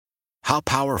How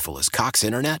powerful is Cox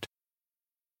Internet?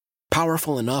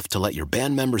 Powerful enough to let your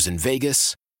band members in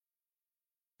Vegas,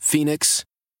 Phoenix,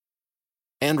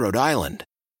 and Rhode Island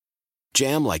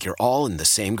jam like you're all in the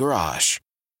same garage.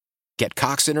 Get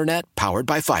Cox Internet powered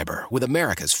by fiber with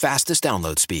America's fastest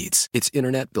download speeds. It's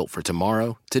internet built for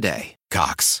tomorrow, today.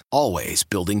 Cox, always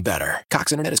building better.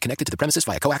 Cox Internet is connected to the premises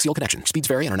via coaxial connection. Speeds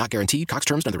vary and are not guaranteed. Cox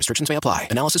terms and other restrictions may apply.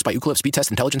 Analysis by Ookla Speed Test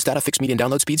Intelligence Data. Fixed median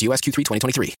download speeds. US Q3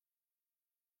 2023.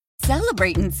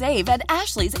 Celebrate and save at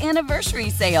Ashley's Anniversary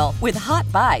Sale. With Hot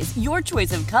Buys, your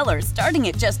choice of colors starting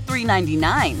at just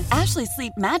 $3.99. Ashley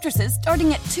Sleep mattresses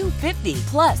starting at $2.50.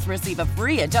 Plus, receive a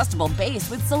free adjustable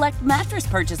base with select mattress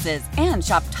purchases. And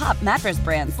shop top mattress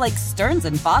brands like Stearns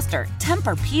 & Foster,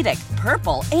 Tempur-Pedic,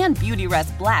 Purple, and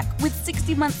Beautyrest Black with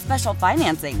 60-month special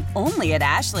financing. Only at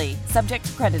Ashley. Subject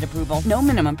to credit approval. No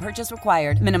minimum purchase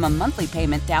required. Minimum monthly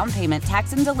payment, down payment,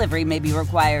 tax, and delivery may be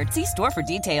required. See store for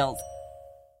details.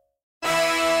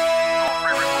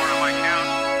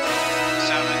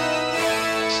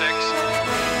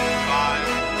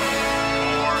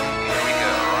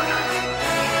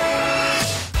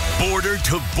 Border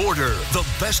to Border, the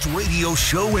best radio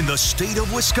show in the state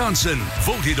of Wisconsin.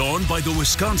 Voted on by the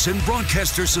Wisconsin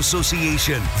Broadcasters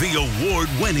Association. The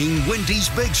award-winning Wendy's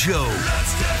Big Show.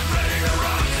 Let's get ready to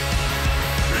rock.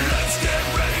 Let's get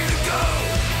ready to go.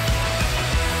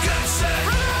 Get set.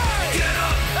 Get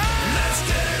up. Let's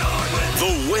get it on with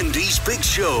The Wendy's Big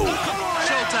Show.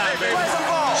 Showtime, baby.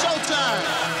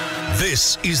 Showtime.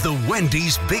 This is the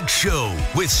Wendy's Big Show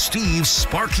with Steve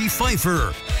Sparky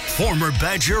Pfeiffer, former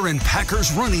Badger and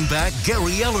Packers running back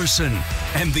Gary Ellerson,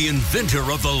 and the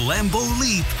inventor of the Lambeau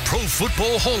Leap, Pro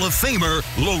Football Hall of Famer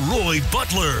Leroy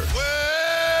Butler.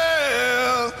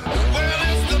 Well,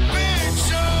 it's the big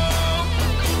show.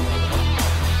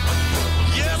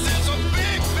 Yes, it's a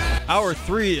big. Hour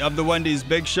 3 of the Wendy's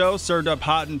Big Show, served up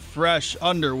hot and fresh,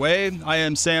 underway. I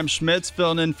am Sam Schmitz,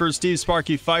 filling in for Steve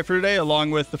Sparky Pfeiffer today,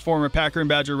 along with the former Packer and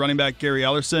Badger running back Gary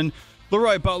Ellerson.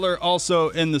 Leroy Butler also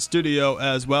in the studio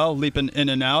as well, leaping in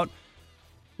and out.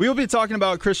 We will be talking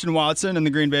about Christian Watson and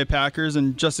the Green Bay Packers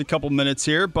in just a couple minutes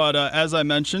here, but as I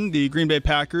mentioned, the Green Bay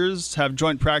Packers have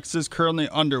joint practices currently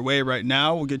underway right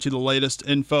now. We'll get you the latest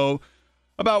info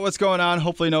about what's going on.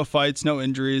 Hopefully no fights, no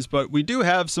injuries, but we do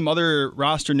have some other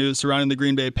roster news surrounding the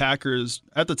Green Bay Packers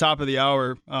at the top of the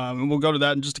hour, and we'll go to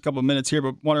that in just a couple of minutes here,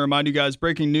 but want to remind you guys,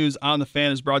 breaking news on the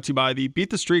Fan is brought to you by the Beat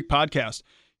the Streak podcast.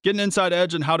 Get an inside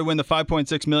edge on how to win the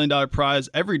 $5.6 million prize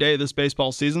every day this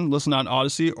baseball season. Listen on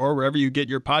Odyssey or wherever you get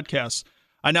your podcasts.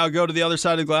 I now go to the other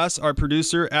side of the glass. Our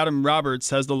producer, Adam Roberts,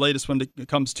 has the latest when it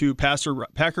comes to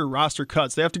Packer roster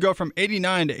cuts. They have to go from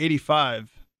 89 to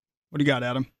 85. What do you got,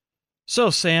 Adam?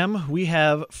 So, Sam, we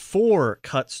have 4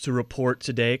 cuts to report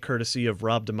today, courtesy of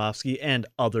Rob Domofsky and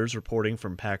others reporting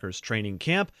from Packers training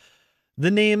camp.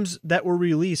 The names that were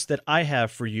released that I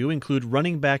have for you include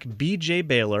running back B.J.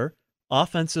 Baylor,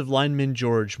 offensive lineman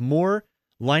George Moore,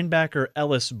 linebacker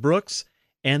Ellis Brooks,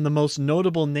 and the most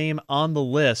notable name on the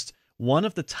list, one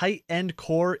of the tight end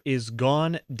core is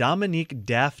gone. Dominique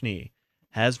Daphne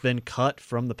has been cut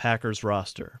from the Packers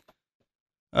roster.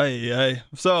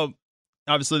 So,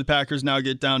 obviously the Packers now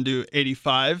get down to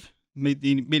 85,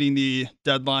 meeting the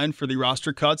deadline for the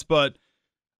roster cuts, but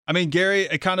I mean, Gary,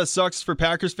 it kind of sucks for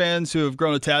Packers fans who have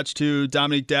grown attached to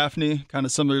Dominique Daphne, kind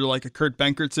of similar to like a Kurt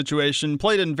Benkert situation.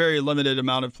 Played in very limited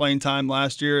amount of playing time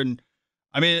last year, and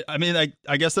I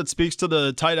guess that speaks to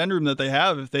the tight end room that they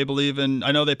have. If they believe in,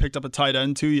 I know they picked up a tight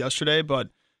end too yesterday, but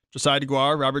Josiah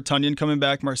DeGuara, Robert Tonyan coming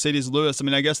back, Mercedes Lewis. I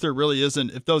mean, I guess there really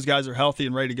isn't, if those guys are healthy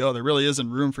and ready to go, there really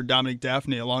isn't room for Dominique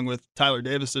Daphne along with Tyler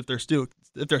Davis if they're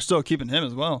still keeping him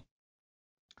as well.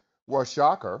 Well,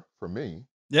 shocker for me.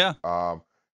 Yeah.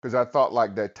 Because I thought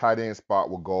like that tight end spot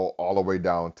would go all the way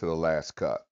down to the last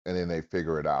cut, and then they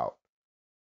figure it out.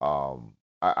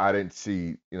 I didn't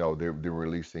see, they're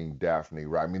releasing Daphne,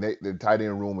 right? I mean, the tight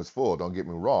end room is full, don't get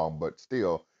me wrong, but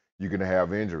still, you're going to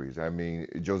have injuries. I mean,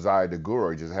 Josiah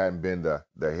DeGuara just hadn't been the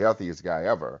healthiest guy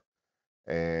ever.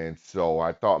 And so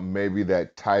I thought maybe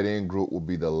that tight end group would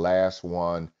be the last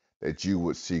one that you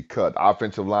would see cut.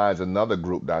 Offensive line is another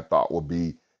group that I thought would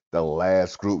be the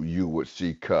last group you would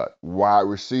see cut. Wide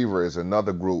receiver is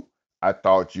another group I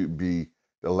thought you'd be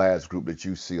the last group that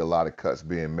you see a lot of cuts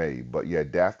being made. But yeah,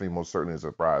 Daphne most certainly is a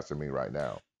surprise to me right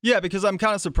now. Yeah, because I'm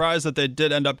kind of surprised that they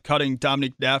did end up cutting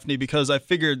Dominique Daphne, because I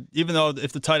figured even though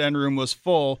if the tight end room was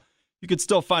full, you could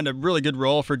still find a really good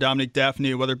role for Dominique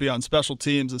Daphne, whether it be on special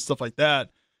teams and stuff like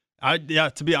that.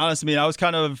 To be honest, I mean, I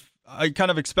kind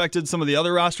of expected some of the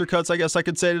other roster cuts, I guess I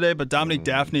could say today, but Dominique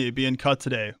Daphne being cut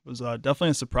today was definitely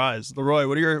a surprise. Leroy,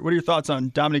 what are your thoughts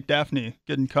on Dominique Daphne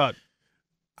getting cut?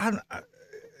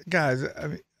 guys, I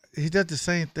mean, he does the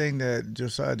same thing that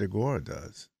Josiah DeGora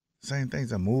does. Same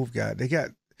thing's a move guy. They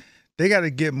got to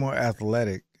get more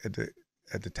athletic at the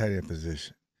tight end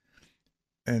position.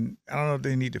 And I don't know if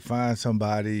they need to find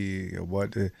somebody or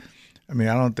what. I mean,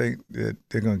 I don't think that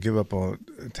they're going to give up on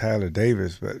Tyler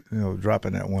Davis, but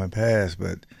dropping that one pass.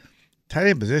 But tight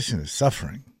end position is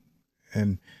suffering,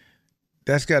 and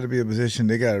that's got to be a position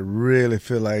they got to really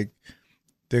feel like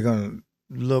they're going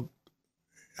to look.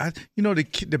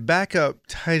 The backup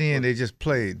tight end they just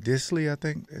played, Disley, I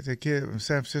think, the kid from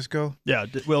San Francisco. Yeah,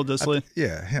 Will Disley.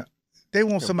 Him. They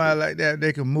want somebody like that.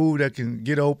 They can move, that can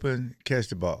get open, catch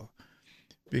the ball.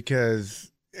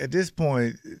 Because at this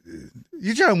point,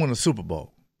 you're trying to win a Super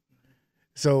Bowl.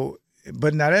 So,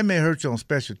 but now that may hurt you on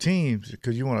special teams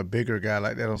because you want a bigger guy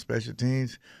like that on special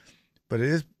teams. But at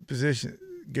this position,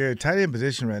 Gary, tight end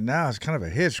position right now is kind of a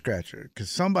head scratcher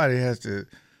because somebody has to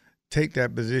take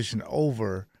that position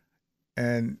over,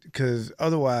 and because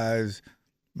otherwise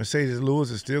Mercedes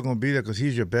Lewis is still going to be there because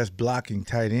he's your best blocking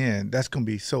tight end. That's going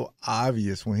to be so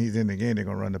obvious when he's in the game. They're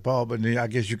going to run the ball, but then I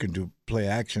guess you can do play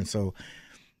action. So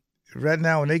right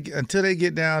now, until they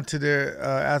get down to their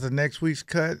after next week's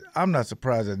cut, I'm not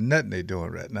surprised at nothing they're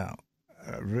doing right now.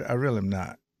 I really am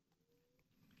not.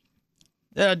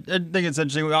 Yeah, I think it's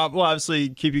interesting. We'll obviously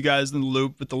keep you guys in the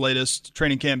loop with the latest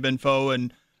training camp info,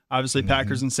 and obviously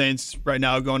Packers and Saints right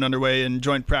now going underway in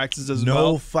joint practices as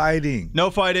well. No fighting,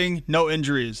 no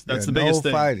injuries. That's the biggest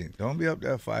thing. No fighting. Don't be up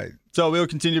there fighting. So we'll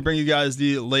continue to bring you guys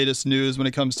the latest news when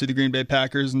it comes to the Green Bay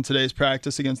Packers and today's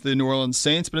practice against the New Orleans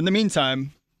Saints. But in the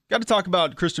meantime, got to talk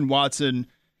about Christian Watson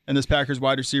and this Packers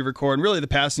wide receiver core and really the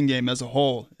passing game as a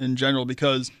whole in general,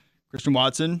 because Christian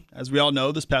Watson, as we all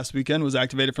know, this past weekend was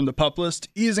activated from the PUP list,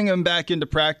 easing him back into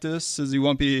practice as he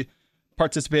won't be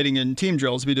participating in team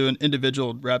drills. He'll be doing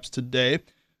individual reps today.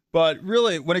 But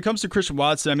really, when it comes to Christian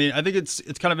Watson, I mean, I think it's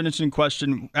kind of an interesting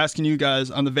question asking you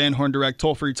guys on the Van Horn Direct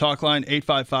toll-free talk line,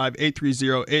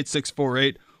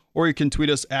 855-830-8648, or you can tweet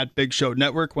us at Big Show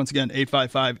Network. Once again,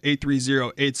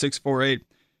 855-830-8648.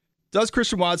 Does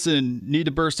Christian Watson need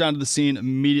to burst onto the scene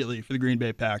immediately for the Green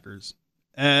Bay Packers?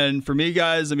 And for me,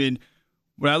 guys, I mean,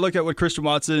 when I look at what Christian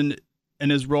Watson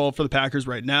and his role for the Packers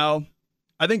right now,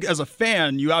 I think as a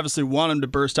fan, you obviously want him to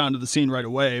burst onto the scene right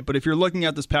away. But if you're looking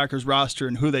at this Packers roster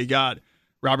and who they got,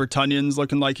 Robert Tunyon's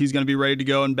looking like he's going to be ready to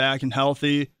go and back and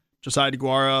healthy. Josiah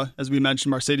DeGuara, as we mentioned,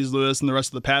 Mercedes Lewis and the rest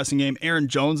of the passing game. Aaron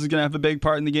Jones is going to have a big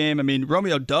part in the game. I mean,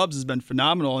 Romeo Doubs has been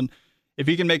phenomenal. And if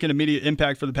he can make an immediate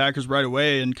impact for the Packers right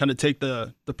away and kind of take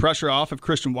the pressure off of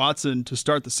Christian Watson to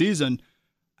start the season,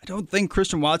 I don't think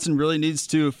Christian Watson really needs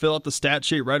to fill up the stat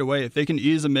sheet right away. If they can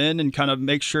ease him in and kind of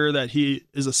make sure that he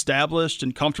is established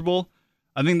and comfortable,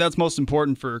 I think that's most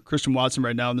important for Christian Watson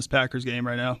right now in this Packers game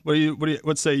right now.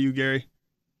 What say you, Gary?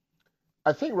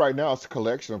 I think right now it's a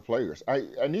collection of players. I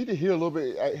need to hear a little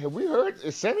bit. Have we heard,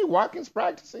 is Sammy Watkins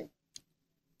practicing?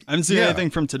 I haven't seen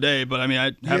anything from today, but I mean,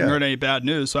 I haven't heard any bad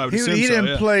news, so I would assume he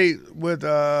didn't play with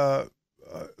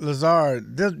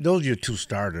Lazard. Those are your two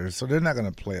starters, so they're not going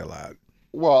to play a lot.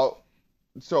 Well,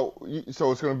 so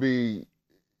it's going to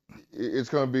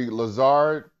be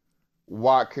Lazard,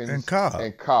 Watkins, and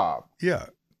Cobb. Yeah,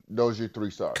 those are your three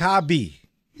starters. Cobby.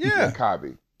 Yeah, and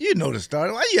Cobby. You know the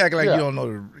starter. Why you act like you don't know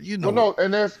the? Well, no,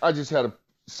 and I just had to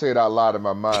say it out loud in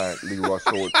my mind, Leroy,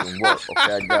 so it can work.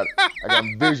 Okay, I got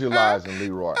visualizing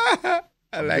Leroy. I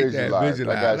like that. Visualize. I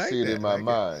got to see it in my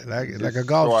mind. Like it, like a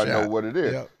golf shot. So I know what it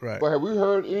is. Yeah, right. But have we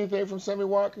heard anything from Sammy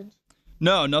Watkins?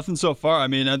 No, nothing so far. I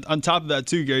mean, on top of that,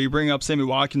 too, Gary, you bring up Sammy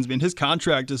Watkins. I mean, his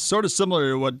contract is sort of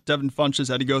similar to what Devin Funchess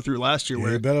had to go through last year.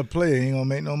 Where he better play. He ain't going to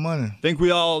make no money. I think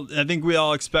we all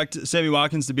expect Sammy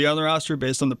Watkins to be on the roster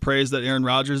based on the praise that Aaron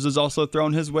Rodgers has also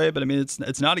thrown his way. But, I mean,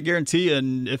 it's not a guarantee.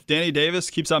 And if Danny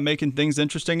Davis keeps on making things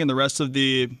interesting in the rest of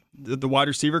the wide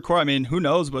receiver core, I mean, who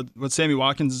knows what Sammy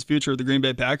Watkins' future of the Green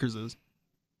Bay Packers is.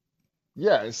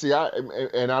 Yeah, see, I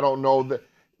don't know that.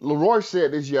 Leroy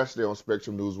said this yesterday on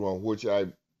Spectrum News One, which I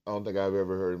don't think I've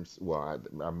ever heard him. Well,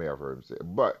 I may have heard him say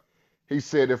it, but he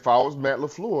said if I was Matt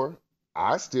LaFleur,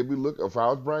 I'd still be looking. If I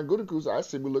was Brian Gutekunst, I'd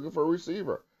still be looking for a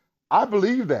receiver. I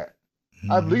believe that.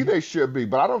 Mm-hmm. I believe they should be,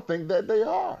 but I don't think that they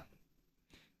are.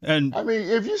 And I mean,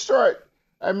 if you start,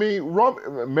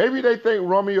 maybe they think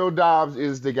Romeo Doubs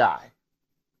is the guy,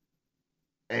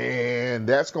 and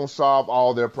that's gonna solve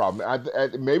all their problems.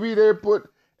 Maybe they're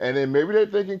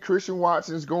thinking Christian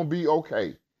Watson is going to be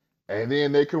okay. And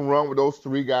then they can run with those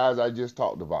three guys I just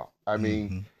talked about. I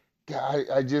mean,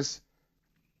 I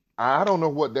don't know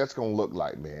what that's going to look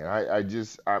like, man.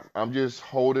 I'm just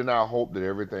holding out hope that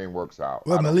everything works out.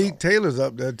 Well, Malik Taylor's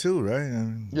up there too, right?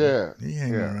 Yeah. He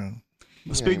hanging around.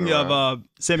 Speaking of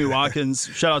Sammy Watkins,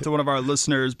 shout out to one of our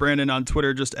listeners, Brandon on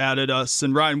Twitter just added us,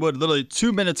 and Ryan Wood literally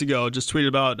 2 minutes ago just tweeted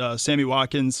about Sammy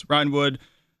Watkins. Ryan Wood,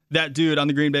 that dude on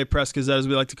the Green Bay Press Gazette, as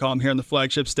we like to call him here on the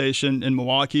flagship station in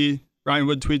Milwaukee. Ryan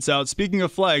Wood tweets out, speaking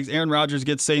of flags, Aaron Rodgers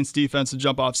gets Saints defense to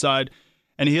jump offside,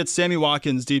 and he hits Sammy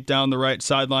Watkins deep down the right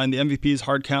sideline. The MVP's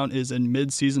hard count is in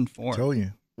mid-season form. Told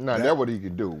you. No, that's what he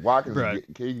can do. Watkins, Right.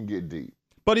 he can get deep.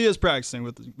 But he is practicing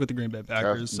with the Green Bay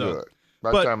Packers. That's so good.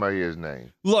 By the time I hear his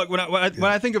name. Look, when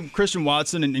I think of Christian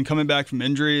Watson and coming back from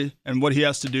injury and what he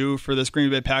has to do for this Green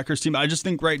Bay Packers team, I just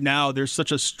think right now there's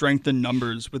such a strength in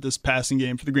numbers with this passing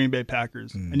game for the Green Bay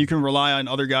Packers. And you can rely on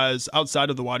other guys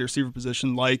outside of the wide receiver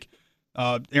position like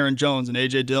Aaron Jones and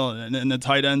A.J. Dillon and the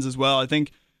tight ends as well. I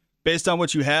think based on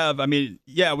what you have, I mean,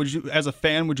 yeah, would you, as a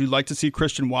fan, would you like to see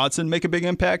Christian Watson make a big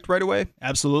impact right away?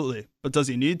 Absolutely. But does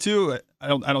he need to? I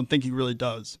don't think he really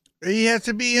does. He has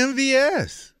to be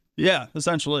MVS. Yeah,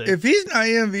 essentially. If he's not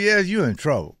MVS, you're in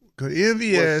trouble. Because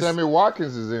MVS. Sammy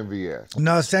Watkins is MVS.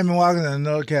 No, Sammy Watkins is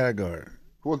another category.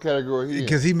 What category he in?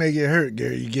 Because he may get hurt,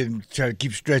 Gary. You try to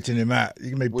keep stretching him out.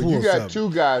 You may pull you got something. two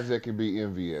guys that can be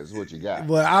MVS. What you got?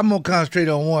 Well, I'm going to concentrate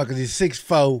on one because he's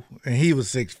 6'4", and he was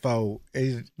 6'4", and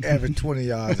he's averaging 20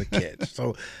 yards a catch.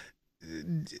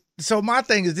 So my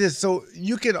thing is this. So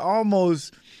you can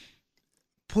almost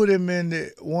put him in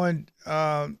the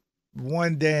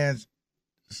one dance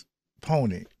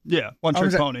pony. Yeah,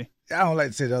 one-trick pony. I don't like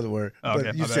to say the other word, Okay,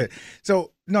 but you my said bad.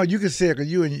 so. No, you can say it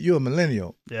because you're a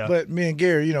millennial. Yeah. But me and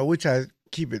Gary, we try to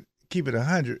keep it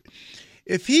 100.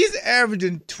 If he's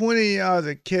averaging 20 yards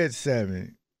a catch,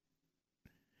 7,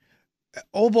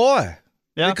 oh boy.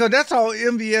 Yeah. Because that's all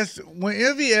MVS. When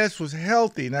MVS was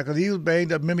healthy, now because he was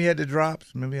banged up. Remember he had the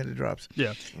drops.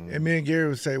 Yeah. And me and Gary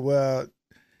would say, well,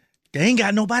 they ain't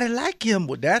got nobody like him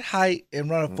with that height and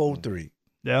run a 4.3.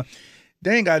 Yeah.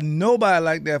 They ain't got nobody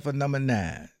like that for number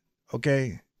 9.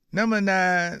 Okay? Number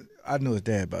 9, I know his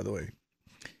dad, by the way.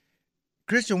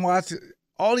 Christian Watson,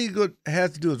 all he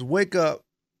has to do is wake up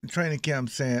in training camp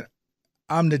saying,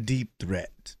 I'm the deep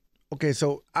threat. Okay,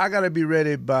 so I got to be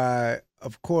ready by,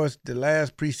 of course, the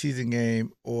last preseason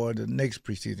game or the next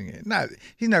preseason game.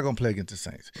 He's not going to play against the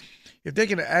Saints. If they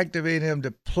can activate him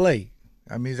to play,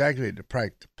 I mean, he's activated to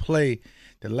practice, to play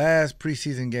the last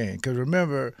preseason game. Because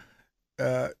remember,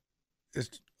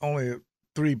 it's only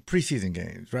 3 preseason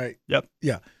games, right? Yep.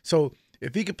 Yeah. So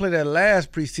if he could play that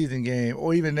last preseason game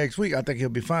or even next week, I think he'll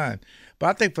be fine. But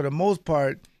I think for the most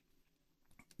part,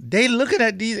 they looking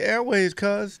at these airways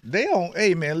because they don't,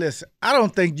 hey, man, listen, I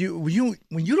don't think when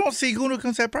you don't see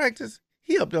Gutekunst at practice,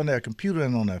 he up on that computer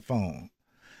and on that phone.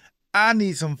 I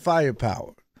need some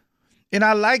firepower. And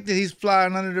I like that he's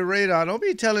flying under the radar. Don't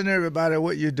be telling everybody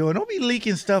what you're doing. Don't be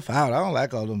leaking stuff out. I don't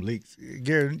like all them leaks,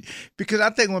 Gary. Because I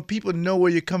think when people know where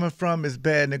you're coming from, it's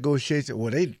bad negotiation.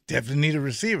 Well, they definitely need a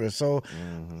receiver. So,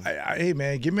 hey,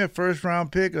 man, give me a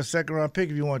first-round pick or second-round pick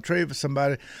if you want to trade for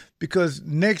somebody. Because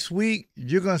next week,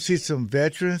 you're going to see some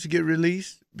veterans get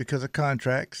released because of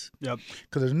contracts. Yep.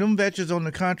 Because if them veterans on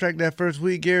the contract that first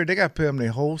week, Gary, they got to pay them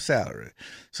their whole salary.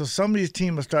 So some of these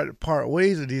teams will start to part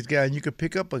ways with these guys, and you could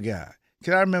pick up a guy.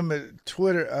 Because I remember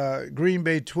Twitter, Green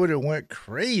Bay Twitter went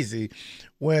crazy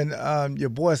when your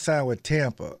boy signed with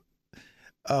Tampa,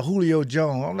 Julio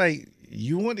Jones. I'm like,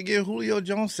 you want to give Julio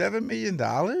Jones $7 million?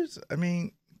 I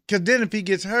mean, because then if he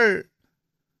gets hurt,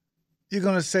 you're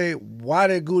going to say, why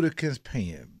did Gutekunst pay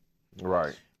him?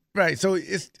 Right. Right, so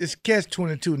it's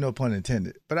catch-22, no pun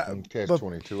intended.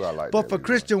 Catch-22, I like that. But for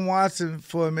Christian Watson,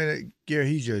 for a minute, Gary,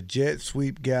 he's your jet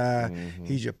sweep guy.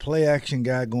 He's your play-action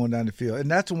guy going down the field. And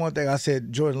that's the one thing I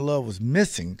said Jordan Love was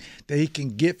missing, that he can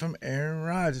get from Aaron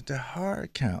Rodgers, the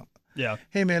hard count. Yeah.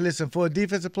 Hey, man, listen, for a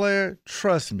defensive player,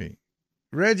 trust me,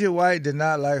 Reggie White did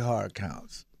not like hard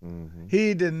counts.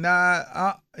 He did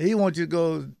not. He wants you to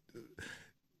go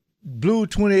blue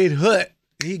 28 hut,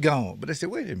 he gone. But they said,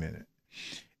 wait a minute.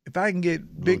 If I can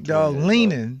get Big Dog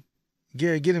leaning,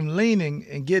 Gary, get him leaning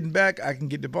and getting back, I can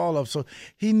get the ball up. So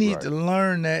he needs to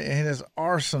learn that in his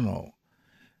arsenal,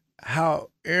 how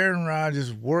Aaron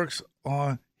Rodgers works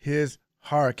on his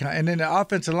hard count. And then the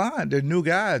offensive line, they're new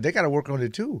guys. They got to work on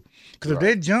it too. Because if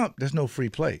they jump, there's no free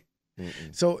play.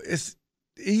 So it's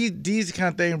these kind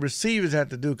of things receivers have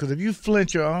to do. Because if you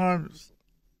flinch your arms,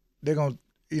 they're going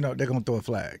to throw a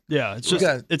flag. Yeah, it's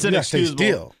just it's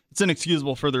inexcusable. It's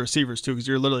inexcusable for the receivers, too, because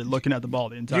you're literally looking at the ball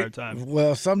the entire time.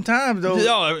 Well, sometimes, though,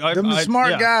 the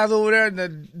smart guys over there, and the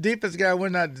defense guy, we're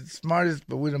not the smartest,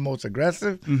 but we're the most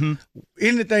aggressive.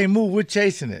 Anything move, we're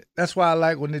chasing it. That's why I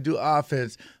like when they do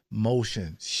offense,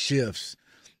 motion, shifts,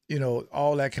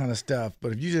 all that kind of stuff.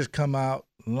 But if you just come out,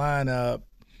 line up,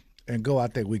 and go, I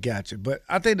think we got you. But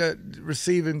I think the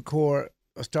receiving core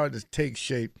are starting to take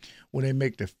shape when they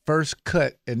make the first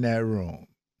cut in that room.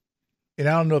 And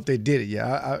I don't know if they did it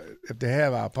yet. If they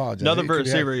have, I apologize. Another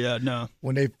receiver yet, no.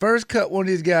 When they first cut one of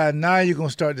these guys, now you're going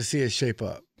to start to see it shape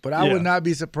up. But I would not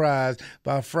be surprised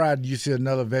by Friday you see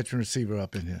another veteran receiver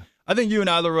up in here. I think you and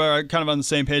I, Leroy, are kind of on the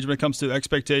same page when it comes to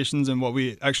expectations and what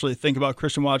we actually think about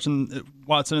Christian Watson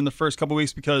in the first couple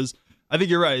weeks, because I think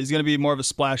you're right. He's going to be more of a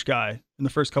splash guy in the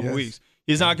first couple weeks.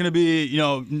 He's not going to be,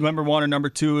 number 1 or number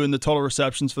 2 in the total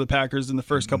receptions for the Packers in the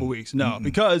first couple weeks. No,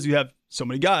 because you have so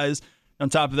many guys. On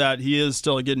top of that, he is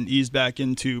still getting eased back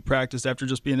into practice after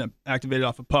just being activated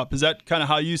off a PUP. Is that kind of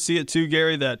how you see it too,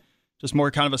 Gary, that just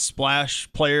more kind of a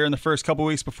splash player in the first couple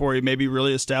weeks before he maybe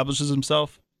really establishes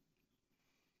himself?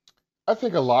 I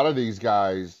think a lot of these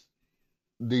guys,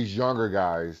 these younger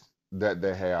guys that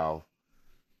they have,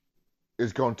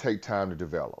 is going to take time to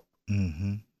develop.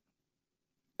 Mm-hmm.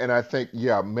 And I think,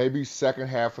 maybe second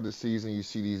half of the season, you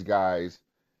see these guys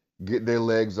get their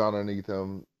legs underneath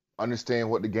them,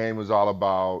 understand what the game is all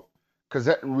about, because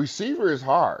that receiver is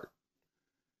hard.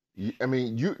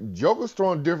 Joker's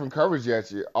throwing different coverage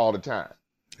at you all the time.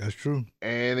 That's true.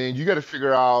 And then you got to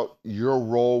figure out your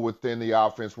role within the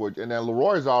offense. And then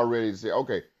Leroy's already said,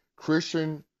 okay,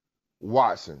 Christian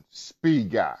Watson,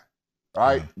 speed guy,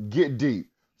 right? Get deep.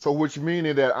 So which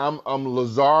meaning that I'm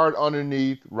Lazard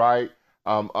underneath, right?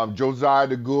 I'm Josiah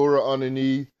DeGura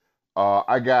underneath.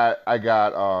 I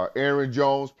got Aaron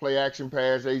Jones, play action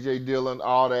pass, A.J. Dillon,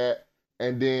 all that.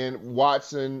 And then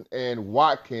Watson and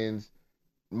Watkins,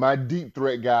 my deep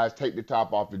threat guys, take the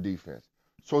top off the defense.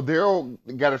 So they'll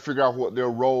got to figure out what their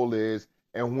role is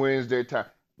and when's their time.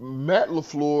 Matt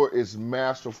LaFleur is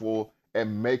masterful at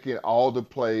making all the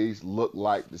plays look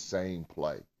like the same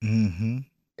play. Mm-hmm.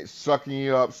 It's sucking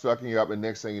you up, and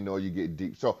next thing you know, you get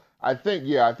deep. So I think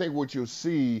what you'll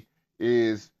see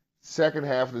is second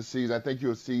half of the season, I think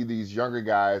you'll see these younger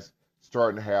guys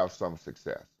starting to have some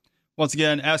success. Once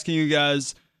again, asking you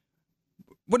guys,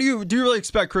 do you really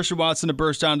expect Christian Watson to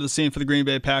burst onto the scene for the Green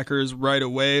Bay Packers right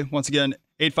away? Once again,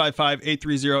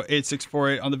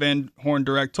 855-830-8648 on the Van Horn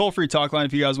Direct toll-free talk line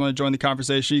if you guys want to join the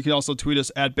conversation. You can also tweet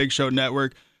us at Big Show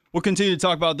Network. We'll continue to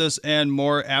talk about this and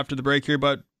more after the break here,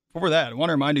 but before that, I want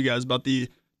to remind you guys about the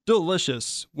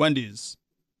delicious Wendy's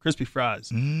crispy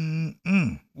fries.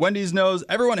 Wendy's knows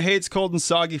everyone hates cold and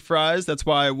soggy fries. That's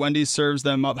why Wendy's serves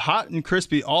them up hot and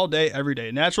crispy all day, every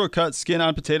day. Natural cut, skin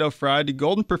on potato fried to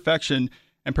golden perfection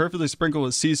and perfectly sprinkled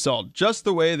with sea salt, just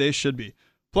the way they should be.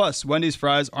 Plus, Wendy's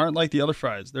fries aren't like the other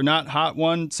fries. They're not hot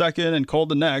 1 second and cold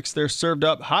the next. They're served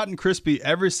up hot and crispy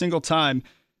every single time,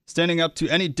 standing up to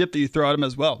any dip that you throw at them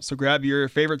as well. So grab your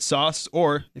favorite sauce,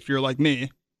 or if you're like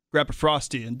me, grab a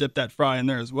Frosty and dip that fry in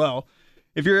there as well.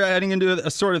 If you're heading into a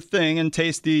sort of thing and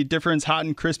taste the difference hot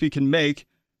and crispy can make,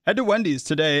 head to Wendy's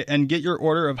today and get your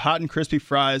order of hot and crispy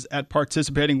fries at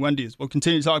participating Wendy's. We'll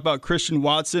continue to talk about Christian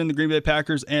Watson, the Green Bay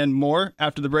Packers, and more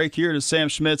after the break. Here to Sam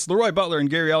Schmitz, Leroy Butler, and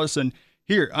Gary Ellerson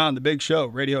here on the Big Show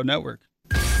Radio Network.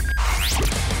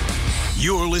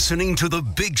 You're listening to the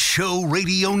Big Show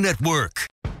Radio Network.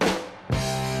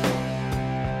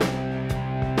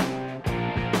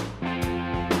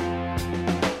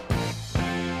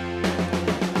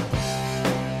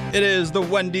 It is the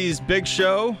Wendy's Big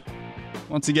Show.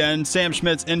 Once again, Sam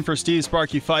Schmitz in for Steve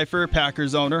Sparky Pfeiffer,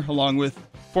 Packers owner, along with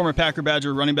former Packer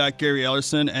Badger running back Gary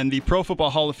Ellerson and the Pro Football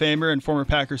Hall of Famer and former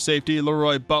Packer safety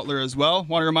Leroy Butler as well.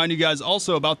 Want to remind you guys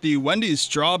also about the Wendy's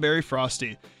Strawberry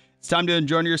Frosty. It's time to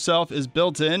enjoy yourself is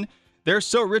built in. They're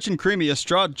so rich and creamy, a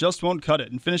straw just won't cut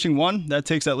it. And finishing one, that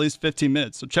takes at least 15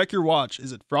 minutes. So check your watch.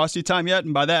 Is it Frosty time yet?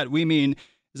 And by that, we mean,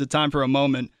 is it time for a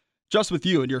moment just with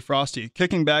you and your Frosty,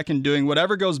 kicking back and doing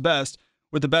whatever goes best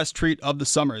with the best treat of the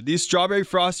summer. These Strawberry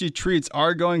Frosty treats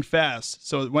are going fast,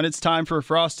 so when it's time for a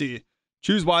Frosty,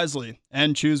 choose wisely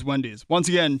and choose Wendy's. Once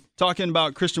again, talking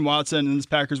about Christian Watson and this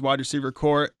Packers wide receiver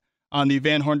core on the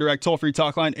Van Horn Direct toll-free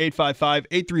talk line,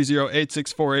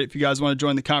 855-830-8648 if you guys want to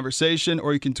join the conversation,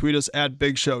 or you can tweet us at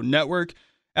Big Show Network.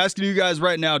 Asking you guys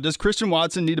right now, does Christian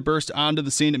Watson need to burst onto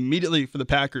the scene immediately for the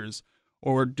Packers?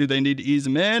 Or do they need to ease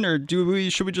him in? Or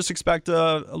should we just expect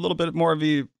a little bit more of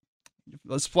a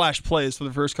splash plays for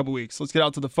the first couple weeks? Let's get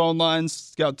out to the phone lines.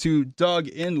 Let's get out to Doug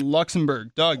in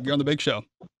Luxembourg. Doug, you're on the Big Show.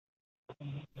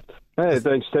 Hey,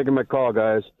 thanks for taking my call,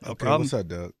 guys. Okay, what's up,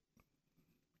 Doug?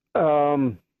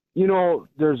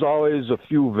 There's always a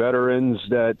few veterans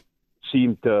that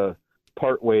seem to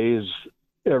part ways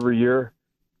every year.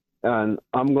 And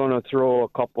I'm going to throw a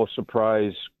couple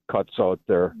surprise cuts out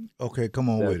there. Okay, come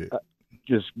on with it.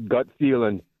 Just gut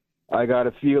feeling. I got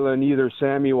a feeling either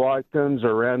Sammy Watkins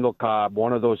or Randall Cobb,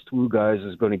 one of those two guys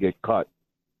is going to get cut.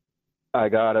 I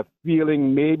got a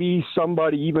feeling maybe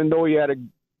somebody, even though he had a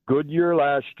good year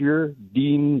last year,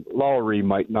 Dean Lowry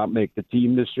might not make the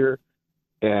team this year.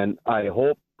 And I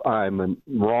hope I'm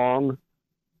wrong,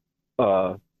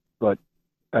 but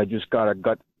I just got a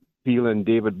gut feeling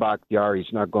David Bakhtiari's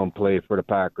not going to play for the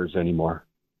Packers anymore.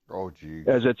 Oh, geez.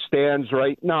 As it stands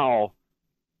right now,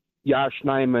 Josh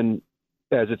Nijman,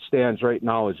 as it stands right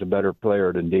now, is a better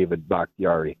player than David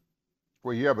Bakhtiari.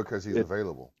 Well, yeah, because he's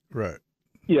available. Right.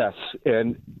 Yes,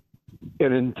 and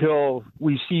until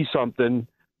we see something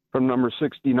from number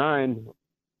 69,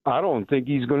 I don't think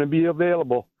he's going to be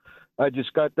available. I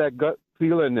just got that gut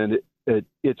feeling, and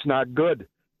it's not good.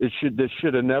 This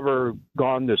should have never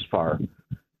gone this far.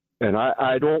 And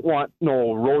I don't want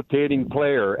no rotating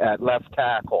player at left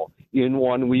tackle in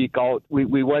 1 week out.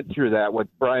 We went through that with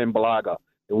Brian Balaga,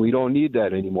 and we don't need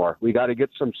that anymore. We got to get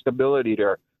some stability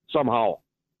there somehow,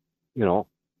 you know.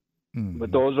 Mm-hmm.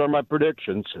 But those are my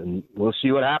predictions, and we'll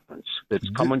see what happens. It's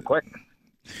coming quick.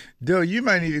 Dude, you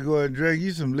might need to go and drink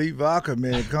you some Leaf vodka,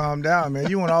 man, and calm down, man.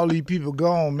 You want all these people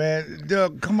gone, man.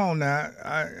 Doug, come on now.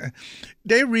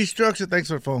 They restructured. Thanks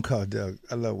for the phone call, Doug.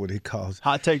 I love what he calls.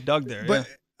 Hot take Doug there, but,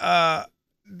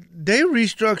 they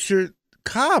restructured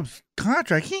Cobb's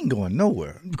contract. He ain't going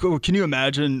nowhere. Can you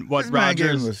imagine what this Rodgers...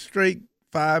 man gave him a straight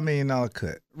 $5 million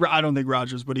cut. I don't think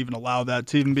Rodgers would even allow that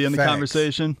to even be in the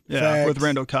conversation. Yeah, facts. With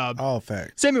Randall Cobb. All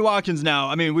facts. Sammy Watkins now,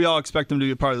 I mean, we all expect him to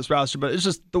be a part of this roster, but it's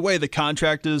just the way the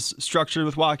contract is structured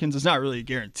with Watkins is not really a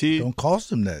guarantee. Don't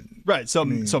cost him that. Right, so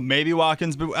maybe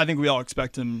Watkins, but I think we all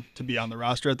expect him to be on the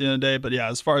roster at the end of the day. But yeah,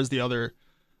 as far as the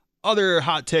other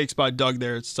hot takes by Doug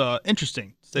there, it's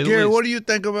interesting. Gary, what do you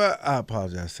think about – I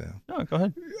apologize, Sam. No, go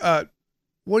ahead.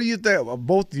 What do you think about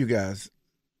both of you guys?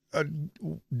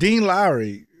 Dean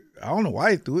Lowry, I don't know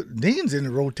why he threw it. Dean's in the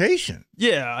rotation.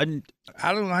 Yeah.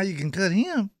 I don't know how you can cut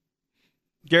him.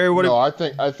 Gary, what? No, I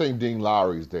think Dean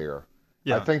Lowry's there.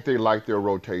 Yeah. I think they like their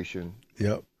rotation.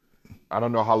 Yep. I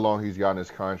don't know how long he's got in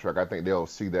his contract. I think they'll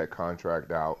see that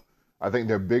contract out. I think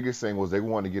their biggest thing was they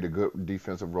wanted to get a good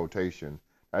defensive rotation.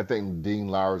 I think Dean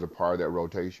Lowry's a part of that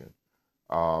rotation.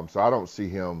 So I don't see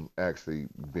him actually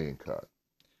being cut.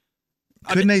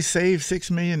 Couldn't they save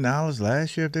 $6 million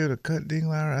last year if they would have cut Dean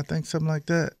Lowry? I think something like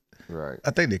that. Right.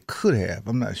 I think they could have.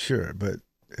 I'm not sure. But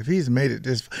if he's made it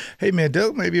this – hey, man,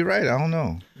 Doug may be right. I don't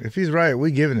know. If he's right,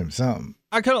 we're giving him something.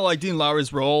 I kind of like Dean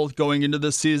Lowry's role going into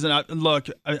this season. I'm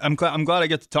glad I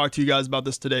get to talk to you guys about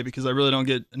this today because I really don't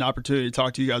get an opportunity to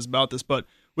talk to you guys about this. But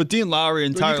with Dean Lowry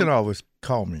entirely, you can always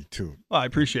call me too. Well, I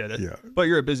appreciate it. Yeah. But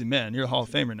you're a busy man. You're a Hall of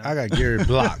Famer now. I got Gary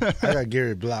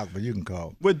Block. But you can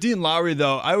call. With Dean Lowry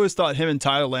though, I always thought him and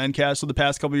Tyler Lancaster the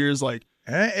past couple of years and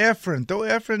Efren, throw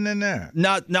Efren in there.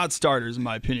 Not starters in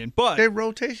my opinion, but they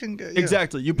rotation. Yeah.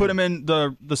 Exactly. You put him in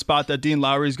the spot that Dean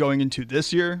Lowry is going into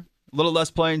this year. A little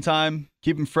less playing time,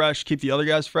 keep him fresh, keep the other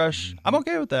guys fresh. I'm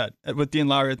okay with that with Dean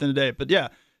Lowry at the end of the day. But yeah,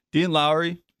 Dean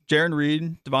Lowry, Jaron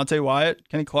Reed, Devontae Wyatt,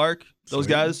 Kenny Clark, those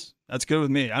guys, that's good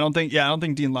with me. I don't think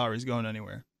Dean Lowry's going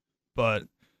anywhere. But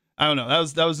I don't know.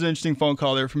 That was an interesting phone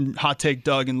call there from Hot Take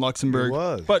Doug in Luxembourg. It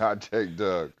was. But Hot Take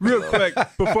Doug. Real quick,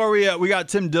 before we got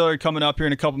Tim Dillard coming up here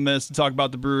in a couple minutes to talk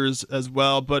about the Brewers as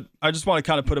well. But I just want to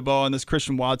kind of put a bow on this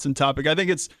Christian Watson topic. I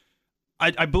think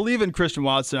I believe in Christian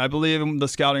Watson. I believe in the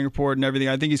scouting report and everything.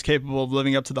 I think he's capable of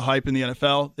living up to the hype in the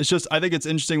NFL. It's just I think it's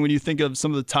interesting when you think of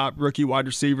some of the top rookie wide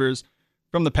receivers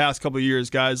from the past couple of years,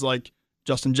 guys like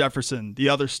Justin Jefferson, the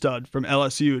other stud from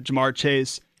LSU, Jamar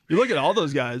Chase. You look at all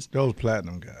those guys. Those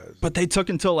platinum guys. But they took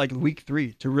until week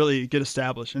 3 to really get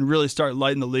established and really start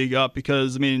lighting the league up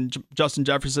because, I mean, Justin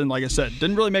Jefferson, like I said,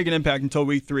 didn't really make an impact until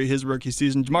week 3, his rookie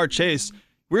season. Jamar Chase,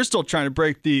 we're still trying to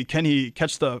break the can he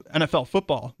catch the NFL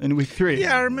football in week 3.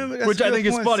 Yeah, I remember that. Which I think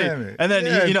is funny. Sammy. And then,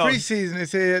 preseason they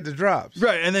say he had the drops.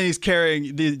 Right, and then he's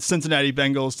carrying the Cincinnati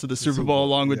Bengals to the Super Bowl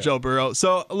along with Joe Burrow.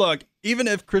 So, look, even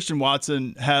if Christian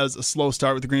Watson has a slow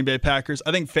start with the Green Bay Packers,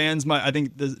 I think fans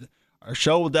our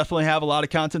show will definitely have a lot of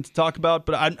content to talk about,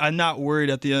 but I'm not worried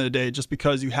at the end of the day just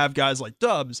because you have guys like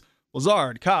Doubs,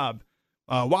 Lazard, Cobb,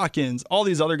 Watkins, all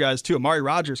these other guys too. Amari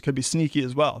Rodgers could be sneaky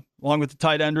as well, along with the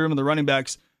tight end room and the running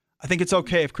backs. I think it's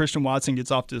okay if Christian Watson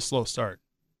gets off to a slow start.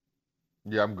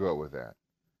 Yeah, I'm good with that.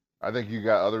 I think you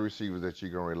got other receivers that you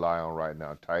can rely on right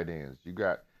now, tight ends. You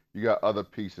got other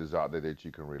pieces out there that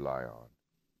you can rely on.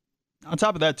 On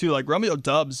top of that too, like Romeo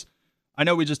Doubs, I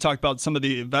know we just talked about some of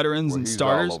the veterans and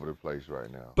starters. He's all over the place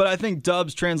right now. But I think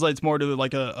Doubs translates more to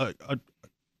like a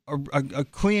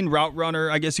clean route runner,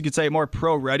 I guess you could say, more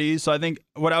pro-ready. So I think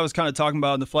what I was kind of talking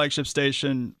about in the flagship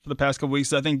station for the past couple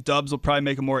weeks, I think Doubs will probably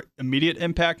make a more immediate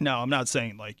impact. Now, I'm not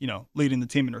saying leading the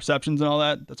team in receptions and all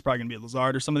that. That's probably going to be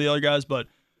Lazard or some of the other guys. But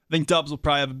I I think Dubs will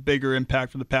probably have a bigger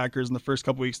impact for the Packers in the first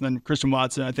couple weeks, and then Christian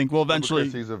Watson, I think, will eventually.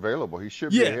 Because he's available. He should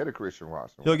be ahead of Christian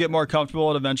Watson. He'll get more comfortable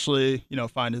and eventually,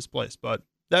 find his place. But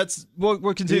we'll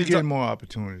continue. He's getting more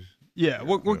opportunities. Yeah,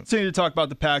 we'll continue to talk about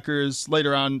the Packers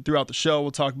later on throughout the show.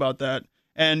 We'll talk about that.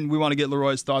 And we want to get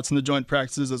Leroy's thoughts on the joint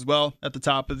practices as well at the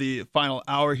top of the final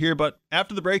hour here. But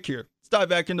after the break here, let's dive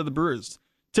back into the Brewers.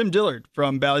 Tim Dillard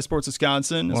from Valley Sports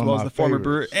Wisconsin, as well as the former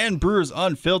Brewer and Brewers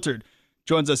Unfiltered,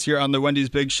 joins us here on the Wendy's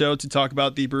Big Show to talk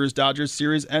about the Brewers-Dodgers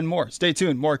series and more. Stay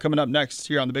tuned. More coming up next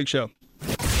here on the Big Show.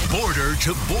 Border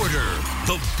to Border,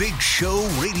 the Big Show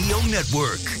Radio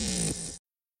Network.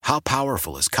 How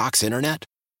powerful is Cox Internet?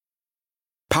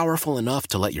 Powerful enough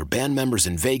to let your band members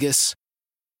in Vegas,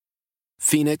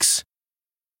 Phoenix,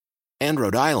 and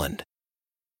Rhode Island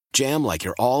jam like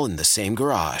you're all in the same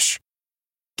garage.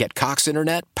 Get Cox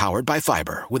Internet powered by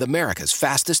fiber with America's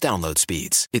fastest download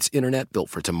speeds. It's internet built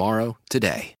for tomorrow,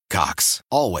 today. Cox,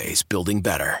 always building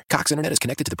better. Cox Internet is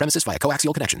connected to the premises via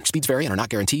coaxial connection. Speeds vary and are not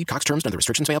guaranteed. Cox terms and other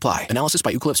restrictions may apply. Analysis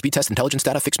by Ookla Speed Test Intelligence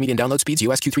Data. Fixed median download speeds.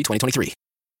 US Q3 2023.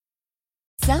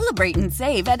 Celebrate and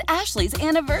save at Ashley's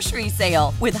Anniversary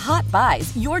Sale. With Hot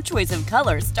Buys, your choice of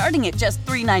colors starting at just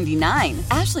 $3.99.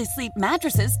 Ashley Sleep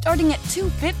mattresses starting at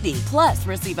 $2.50. Plus,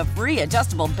 receive a free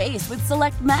adjustable base with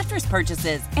select mattress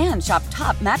purchases. And shop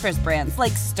top mattress brands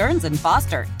like Stearns &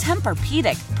 Foster,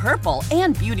 Tempur-Pedic, Purple,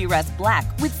 and Beautyrest Black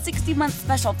with 60-month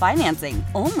special financing.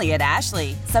 Only at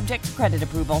Ashley. Subject to credit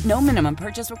approval. No minimum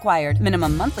purchase required.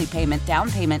 Minimum monthly payment,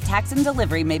 down payment, tax, and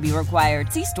delivery may be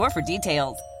required. See store for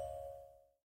details.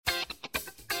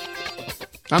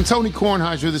 I'm Tony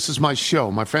Kornheiser. This is my show.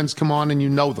 My friends come on and you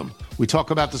know them. We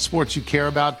talk about the sports you care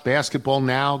about, basketball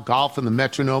now, golf, and the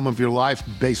metronome of your life,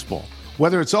 baseball.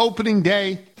 Whether it's opening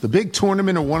day, the big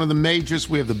tournament, or one of the majors,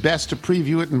 we have the best to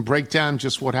preview it and break down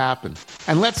just what happened.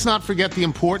 And let's not forget the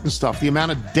important stuff, the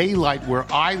amount of daylight where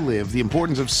I live, the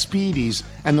importance of Speedies,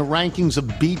 and the rankings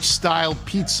of beach-style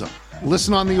pizza.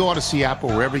 Listen on the Odyssey app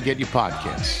or wherever you get your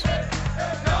podcasts.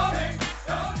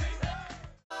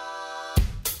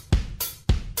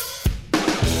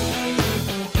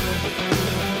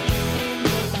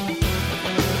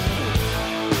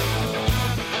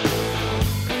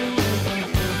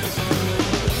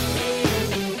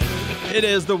 It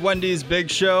is the Wendy's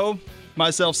Big Show.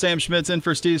 Myself, Sam Schmitz, in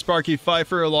for Steve Sparky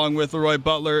Pfeiffer, along with Leroy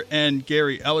Butler and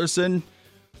Gary Ellerson.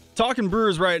 Talking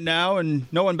Brewers right now, and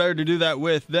no one better to do that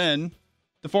with than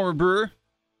the former Brewer,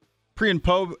 pre- and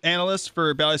po analyst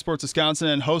for Valley Sports Wisconsin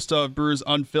and host of Brewers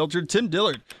Unfiltered, Tim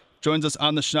Dillard, joins us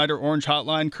on the Schneider Orange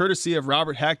Hotline, courtesy of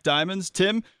Robert Hack Diamonds.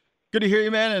 Tim, good to hear you,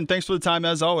 man, and thanks for the time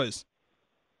as always.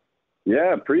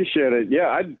 Yeah, appreciate it. Yeah,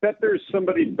 I bet there's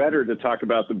somebody better to talk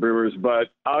about the Brewers, but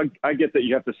I get that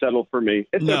you have to settle for me.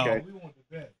 It's okay.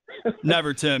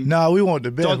 Never, Tim. No, we want the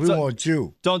best. We want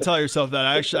you. Don't tell yourself that.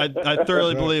 I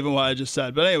thoroughly believe in what I just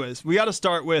said. But anyways, we got to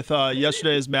start with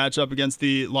yesterday's matchup against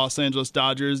the Los Angeles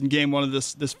Dodgers in Game 1 of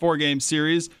this 4-game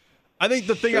series. I think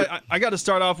the thing I got to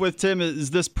start off with, Tim,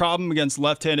 is this problem against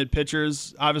left-handed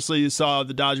pitchers. Obviously, you saw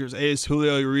the Dodgers ace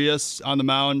Julio Urias on the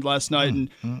mound last night,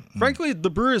 and frankly, the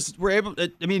Brewers were able.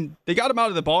 They got him out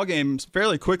of the ballgame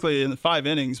fairly quickly in the 5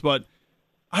 innings, but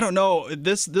I don't know.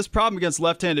 This problem against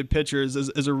left-handed pitchers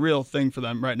is a real thing for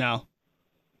them right now.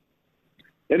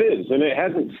 It is, and it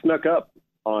hasn't snuck up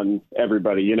on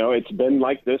everybody. It's been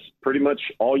like this pretty much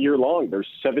all year long. There's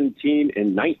 17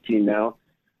 and 19 now,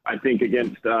 I think,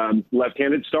 against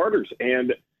left-handed starters.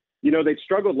 And, they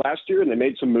struggled last year, and they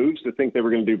made some moves to think they were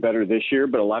going to do better this year,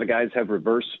 but a lot of guys have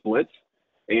reverse splits.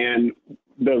 And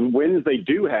the wins they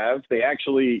do have, they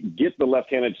actually get the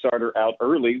left-handed starter out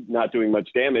early, not doing much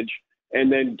damage,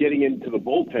 and then getting into the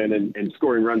bullpen and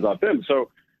scoring runs off them. So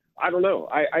I don't know.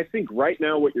 I think right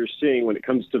now what you're seeing when it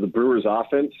comes to the Brewers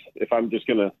offense, if I'm just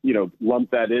going to,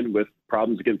 lump that in with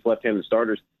problems against left-handed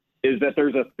starters, is that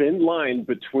there's a thin line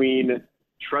between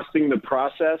trusting the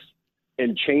process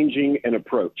and changing an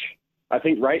approach. I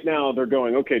think right now they're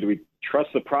going, okay, do we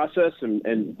trust the process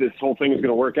and this whole thing is going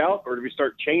to work out? Or do we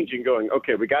start changing, going,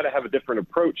 okay, we got to have a different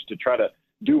approach to try to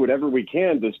do whatever we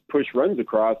can to push runs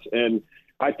across? And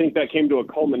I think that came to a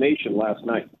culmination last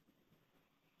night.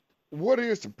 What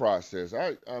is the process?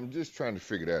 I'm just trying to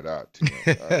figure that out, Tim.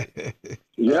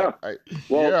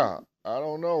 I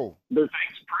don't know. Their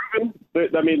things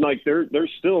proven. I mean, they're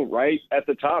still right at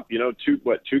the top.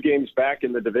 2 games back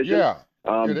in the division. Yeah.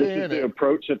 This is the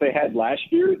approach that they had last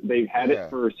year. They've had it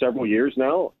for several years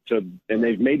now, and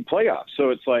they've made playoffs. So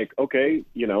it's like, okay,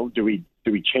 do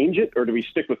we change it or do we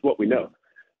stick with what we know?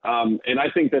 And I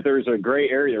think that there's a gray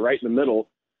area right in the middle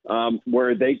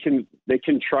where they can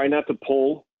try not to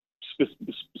pull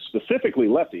specifically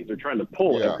lefties. They're trying to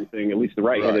pull everything, at least the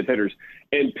right-handed hitters.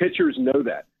 And pitchers know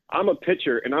that. I'm a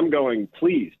pitcher, and I'm going,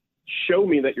 please show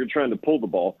me that you're trying to pull the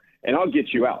ball, and I'll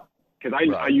get you out. Because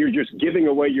you're just giving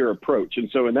away your approach. And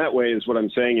so in that way is what I'm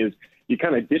saying is you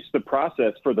kind of ditch the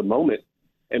process for the moment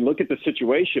and look at the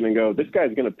situation and go, this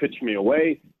guy's going to pitch me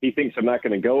away. He thinks I'm not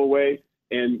going to go away.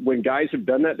 And when guys have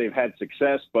done that, they've had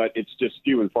success, but it's just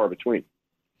few and far between.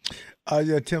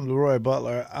 Tim, Leroy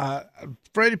Butler.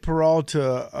 Freddie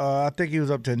Peralta, I think he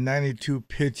was up to 92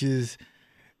 pitches.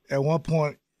 At one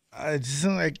point, it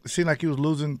seemed like he was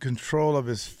losing control of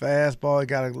his fastball. He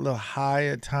got a little high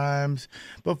at times.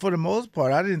 But for the most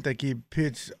part, I didn't think he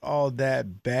pitched all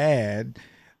that bad.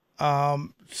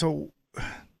 Because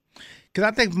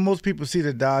I think most people see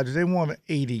the Dodgers, they won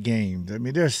 80 games. I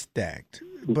mean, they're stacked.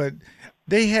 But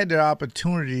they had their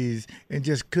opportunities and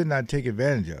just could not take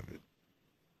advantage of it.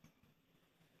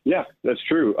 Yeah, that's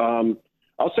true.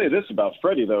 I'll say this about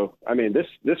Freddie, though. I mean,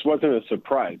 this wasn't a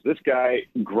surprise. This guy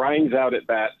grinds out at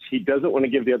bats. He doesn't want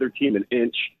to give the other team an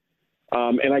inch.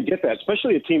 And I get that,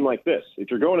 especially a team like this. If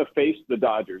you're going to face the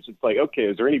Dodgers, it's like, okay,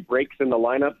 is there any breaks in the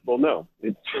lineup? Well, no.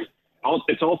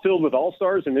 It's all filled with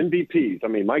all-stars and MVPs. I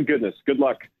mean, my goodness, good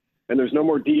luck. And there's no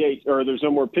more DH, or there's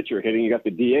no more pitcher hitting. You got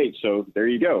the DH, so there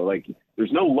you go. Like,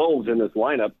 there's no lulls in this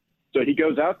lineup. So he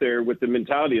goes out there with the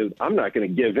mentality of, I'm not going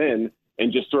to give in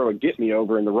and just throw a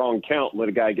get-me-over in the wrong count and let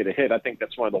a guy get a hit. I think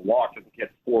that's one of the walks. I think he had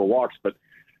 4 walks. But,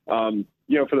 for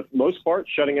the most part,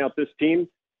 shutting out this team,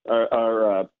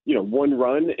 1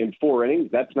 run in 4 innings,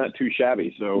 that's not too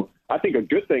shabby. So I think a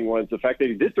good thing was the fact that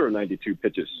he did throw 92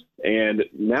 pitches. And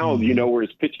now you know where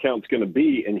his pitch count's going to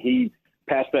be, and he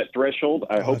passed that threshold.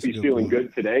 I hope he's feeling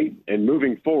good today. And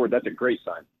moving forward, that's a great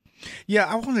sign. Yeah,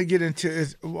 I want to get into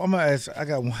it. I'm going to ask, I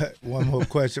got one more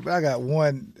question, but I got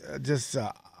one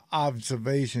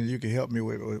observation you can help me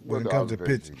with when it comes to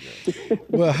pitching.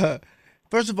 Well,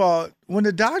 first of all, when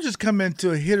the Dodgers come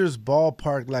into a hitter's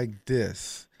ballpark like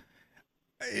this,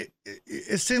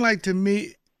 it seemed like to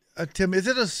me, Tim, is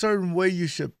it a certain way you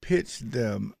should pitch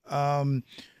them?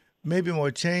 Maybe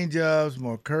more changeups,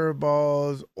 more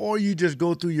curveballs, or you just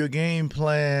go through your game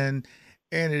plan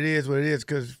and it is what it is?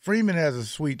 Because Freeman has a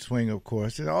sweet swing, of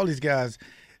course, and all these guys,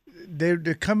 they're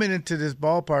coming into this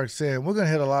ballpark saying, we're going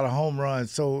to hit a lot of home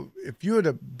runs. So if you're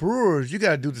the Brewers, you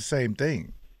got to do the same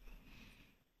thing.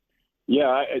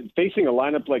 Yeah, facing a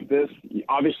lineup like this,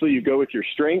 obviously you go with your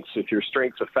strengths. If your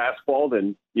strength's a fastball,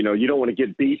 then, you don't want to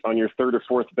get beat on your 3rd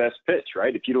or 4th best pitch,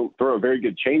 right? If you don't throw a very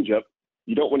good changeup,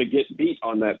 you don't want to get beat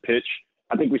on that pitch.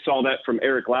 I think we saw that from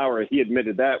Eric Lauer. He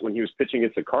admitted that when he was pitching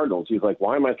against the Cardinals. He's like,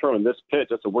 why am I throwing this pitch?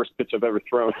 That's the worst pitch I've ever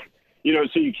thrown.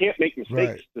 So you can't make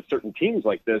mistakes to certain teams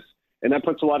like this, and that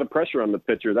puts a lot of pressure on the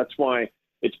pitcher. That's why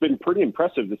it's been pretty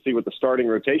impressive to see what the starting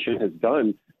rotation has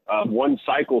done one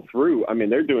cycle through. I mean,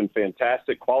 they're doing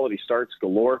fantastic quality starts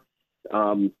galore.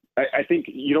 I think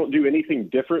you don't do anything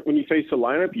different when you face a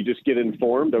lineup. You just get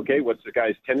informed, okay, what's the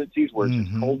guy's tendencies, where's his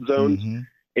cold zones,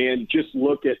 and just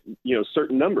look at,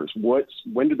 certain numbers.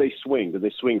 When do they swing? Do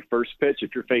they swing first pitch?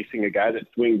 If you're facing a guy that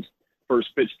swings first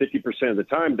pitch 50% of the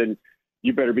time, then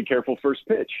you better be careful first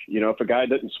pitch. If a guy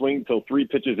doesn't swing until 3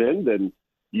 pitches in, then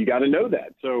you got to know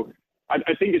that. So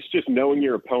I think it's just knowing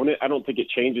your opponent. I don't think it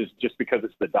changes just because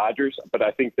it's the Dodgers, but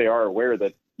I think they are aware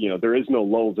that, there is no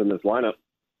lulls in this lineup.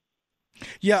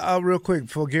 Yeah, real quick,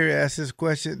 before Gary asks this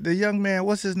question, the young man,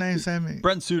 what's his name, Sammy?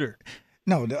 Brent Suter.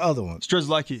 No, the other one.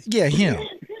 Strzelecki. Yeah, him.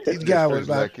 The guy with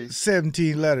about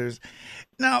 17 letters.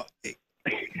 Now,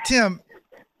 Tim,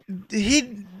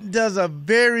 he does a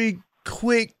very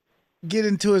quick get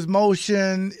into his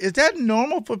motion. Is that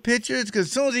normal for pitchers? Because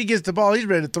as soon as he gets the ball, he's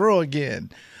ready to throw again.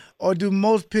 Or do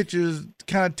most pitchers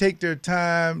kind of take their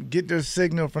time, get their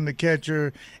signal from the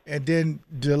catcher, and then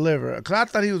deliver? Because I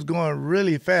thought he was going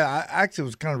really fast. It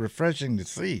was kind of refreshing to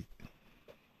see.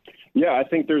 Yeah, I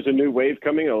think there's a new wave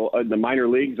coming. In the minor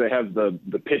leagues, they have the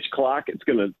pitch clock. It's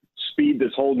going to speed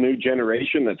this whole new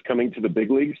generation that's coming to the big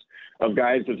leagues of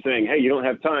guys of saying, hey, you don't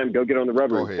have time, go get on the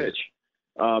rubber and pitch.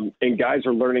 And guys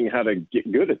are learning how to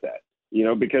get good at that,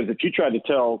 because if you try to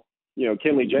tell,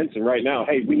 Kenley Jensen right now,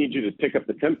 hey, we need you to pick up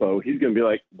the tempo, he's going to be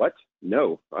like, what?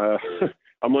 No,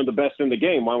 I'm one of the best in the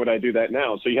game. Why would I do that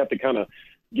now? So you have to kind of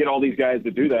get all these guys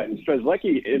to do that. And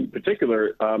Strzelecki in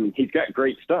particular, he's got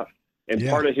great stuff. And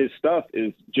part of his stuff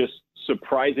is just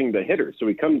surprising the hitter. So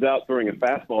he comes out throwing a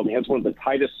fastball, and he has one of the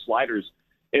tightest sliders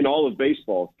in all of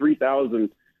baseball, 3,000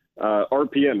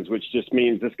 RPMs, which just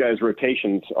means this guy's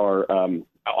rotations are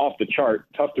off the chart,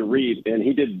 tough to read, and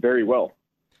he did very well.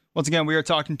 Once again, we are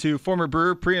talking to former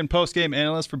Brewer pre- and post-game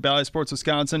analyst for Valley Sports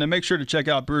Wisconsin, and make sure to check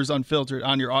out Brewers Unfiltered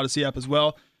on your Odyssey app as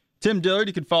well. Tim Dillard,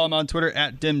 you can follow him on Twitter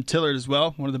at Tim Dillard as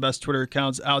well, one of the best Twitter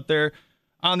accounts out there.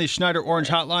 On the Schneider Orange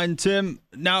Hotline, Tim,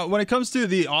 now when it comes to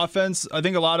the offense, I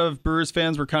think a lot of Brewers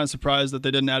fans were kind of surprised that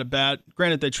they didn't add a bat.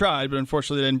 Granted, they tried, but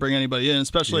unfortunately they didn't bring anybody in,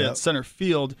 especially at center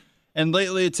field. And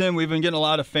lately, Tim, we've been getting a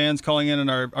lot of fans calling in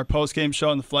our post-game show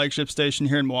on the flagship station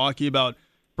here in Milwaukee about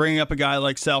bringing up a guy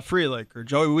like Sal Frelick or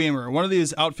Joey Weimer, one of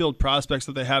these outfield prospects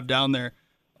that they have down there.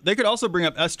 They could also bring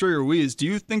up Esteury Ruiz. Do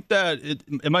you think that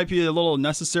it might be a little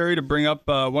necessary to bring up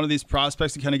one of these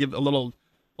prospects to kind of give a little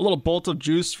bolt of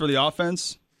juice for the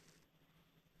offense?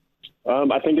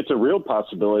 I think it's a real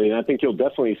possibility, and I think you'll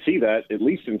definitely see that, at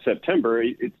least in September.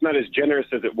 It's not as generous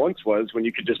as it once was when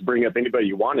you could just bring up anybody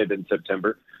you wanted in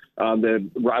September. The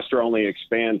roster only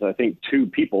expands, I think, 2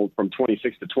 people from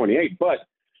 26 to 28. But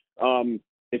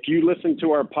if you listen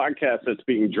to our podcast that's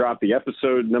being dropped, the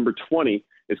episode number 20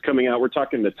 is coming out. We're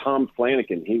talking to Tom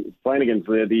Flanagan. Flanagan's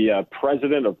the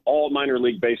president of all minor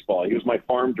league baseball. He was my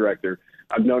farm director.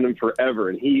 I've known him forever,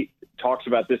 and he talks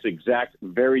about this exact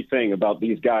very thing about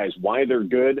these guys, why they're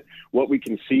good, what we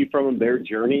can see from them, their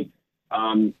journey.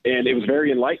 And it was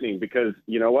very enlightening because,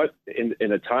 you know what,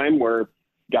 in a time where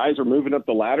guys are moving up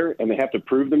the ladder and they have to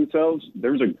prove themselves,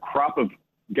 there's a crop of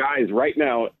guys right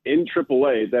now in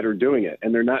AAA that are doing it,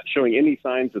 and they're not showing any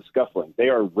signs of scuffling. They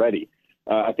are ready.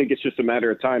 I think it's just a matter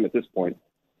of time at this point.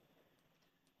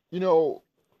 You know,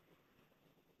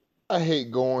 I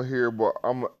hate going here, but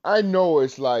I know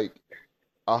it's like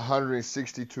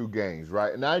 162 games,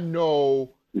 right? And I know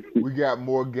we got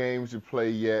more games to play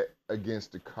yet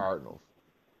against the Cardinals.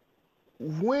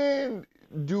 When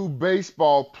do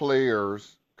baseball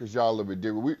players, because y'all a little bit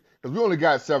different, because we only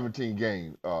got 17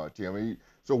 games, Tim,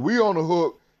 so we on the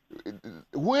hook.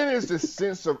 When is the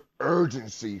sense of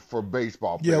urgency for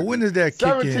baseball players? Yeah, when does that kick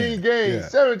in? 17 games. Yeah.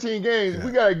 17 games. Yeah.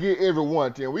 We got to get every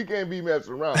one, Tim. We can't be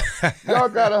messing around. Y'all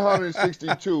got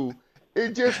 162.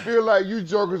 It just feels like you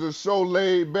jokers are so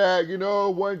laid back, you know,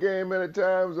 one game at a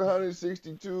time is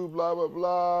 162, blah, blah,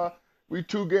 blah. We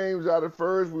 2 games out of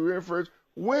first. We were in first.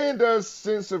 When does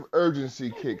sense of urgency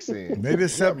kicks in? Maybe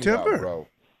it's September.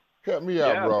 Help me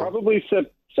out, bro. Probably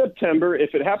September.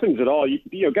 If it happens at all, you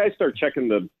know, guys start checking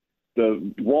the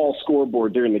wall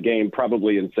scoreboard during the game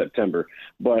probably in September.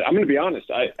 But I'm going to be honest.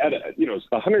 It's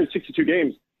 162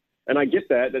 games, and I get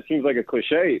that. That seems like a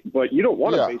cliche, but you don't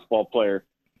want a baseball player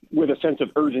with a sense of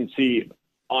urgency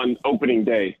on opening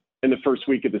day in the first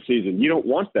week of the season. You don't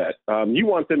want that. You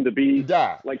want them to be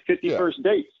like 51st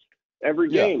dates. Every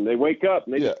game they wake up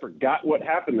and they just forgot what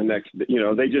happened the next,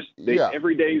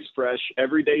 every day's fresh,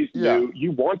 every day's new.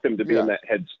 You want them to be in that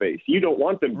headspace. You don't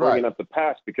want them bringing up the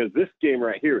past, because this game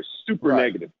right here is super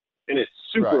negative and it's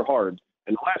super hard.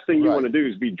 And the last thing you want to do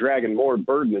is be dragging more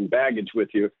burden and baggage with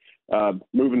you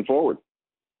moving forward.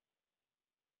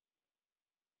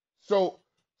 So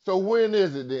when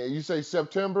is it then? You say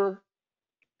September?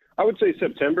 I would say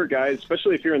September, guys,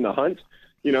 especially if you're in the hunt.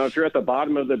 You know, if you're at the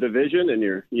bottom of the division and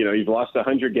you've lost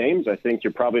 100 games, I think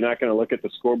you're probably not going to look at the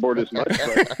scoreboard as much.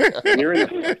 But when you're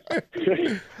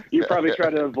you probably try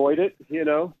to avoid it. You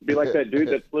know, be like that dude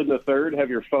that slid in the third,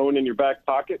 have your phone in your back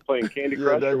pocket playing Candy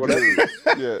Crush or whatever.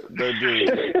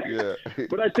 That dude.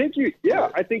 But I think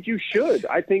you should.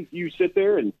 I think you sit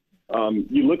there and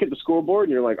you look at the scoreboard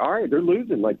and you're like, all right, they're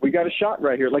losing. Like, we got a shot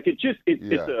right here. Like, it's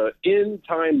a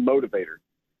in-time motivator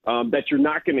that you're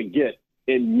not going to get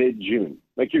in mid-June.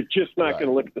 Like, you're just not going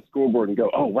to look at the scoreboard and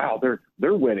go, oh, wow,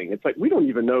 they're winning. It's like, we don't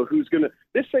even know who's going to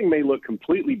 – this thing may look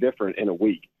completely different in a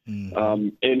week. Mm-hmm.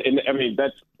 And I mean,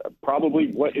 that's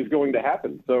probably what is going to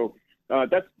happen. So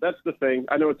that's the thing.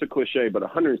 I know it's a cliche, but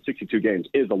 162 games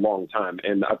is a long time.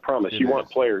 And I promise you want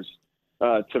players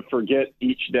to forget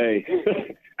each day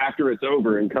after it's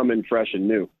over and come in fresh and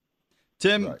new.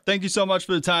 Tim, thank you so much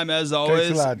for the time, as always.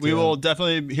 Thanks a lot, Tim. We will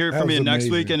definitely hear from you next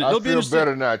week. And I feel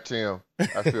better now, Tim.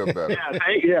 I feel better.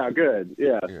 Good.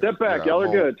 Yeah. Step back. Y'all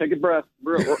are good. Take a breath.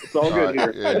 It's all good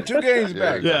here. Yeah. 2 games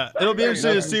back. Yeah, it'll be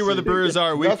interesting to see where the Brewers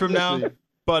are a week from now.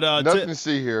 But nothing to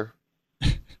see here.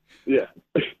 Yeah.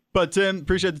 But, Tim,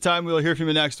 appreciate the time. We'll hear from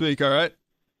you next week, all right?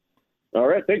 All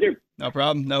right. Thank you. No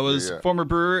problem. That was former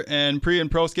Brewer and pre-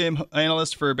 and post-game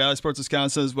analyst for Valley Sports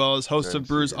Wisconsin, as well as host of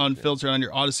Brewers Unfiltered on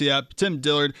your Odyssey app, Tim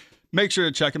Dillard. Make sure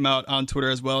to check him out on Twitter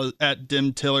as well as at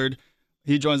Dim Dillard.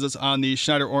 He joins us on the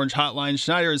Schneider Orange Hotline.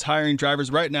 Schneider is hiring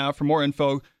drivers right now. For more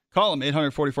info, call him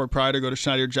 844-PRIDE or go to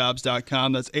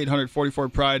SchneiderJobs.com. That's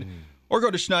 844-PRIDE or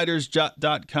go to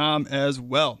SchneiderJobs.com as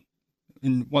well.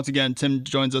 And once again, Tim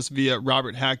joins us via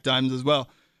Robert Hack Diamonds as well.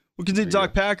 We'll continue to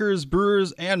talk Packers,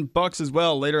 Brewers, and Bucks as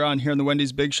well later on here on the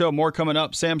Wendy's Big Show. More coming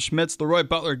up. Sam Schmitz, Leroy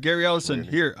Butler, Gary Ellison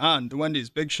here on the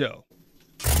Wendy's Big Show.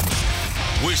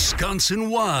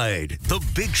 Wisconsin-wide, the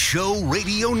Big Show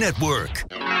Radio Network.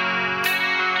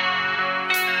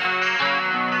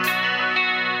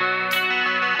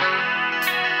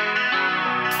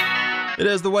 It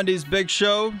is the Wendy's Big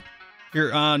Show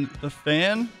here on The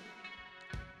Fan.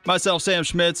 Myself, Sam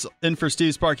Schmitz, in for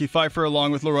Steve Sparky Pfeiffer,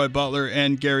 along with Leroy Butler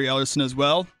and Gary Ellerson as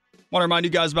well. Want to remind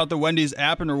you guys about the Wendy's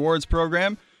app and rewards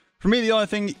program. For me, the only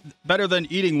thing better than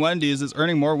eating Wendy's is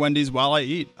earning more Wendy's while I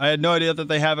eat. I had no idea that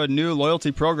they have a new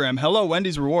loyalty program. Hello,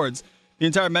 Wendy's Rewards. The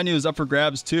entire menu is up for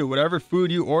grabs, too. Whatever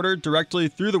food you order directly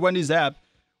through the Wendy's app,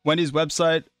 Wendy's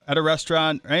website, at a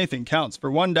restaurant, or anything counts. For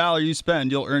 $1 you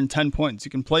spend, you'll earn 10 points.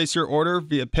 You can place your order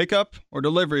via pickup or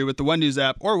delivery with the Wendy's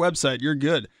app or website. You're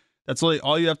good. That's really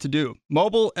all you have to do.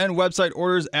 Mobile and website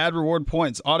orders add reward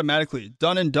points automatically.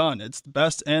 Done and done. It's the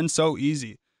best and so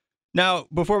easy. Now,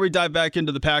 before we dive back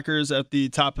into the Packers at the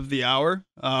top of the hour,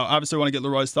 obviously I want to get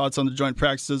Leroy's thoughts on the joint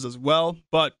practices as well.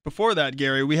 But before that,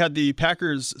 Gary, we had the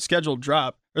Packers scheduled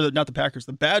drop, or not the Packers,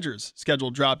 the Badgers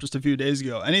scheduled drop just a few days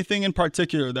ago. Anything in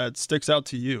particular that sticks out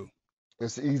to you?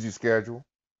 It's an easy schedule.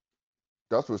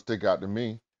 That's what stick out to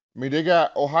me. I mean, they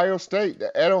got Ohio State,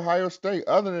 at Ohio State.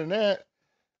 Other than that,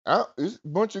 it's a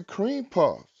bunch of cream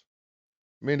puffs.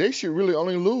 I mean, they should really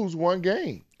only lose one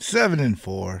game.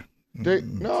 7-4.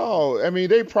 No, I mean,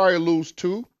 they probably lose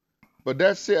 2, but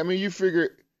that's it. I mean, you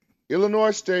figure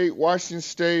Illinois State, Washington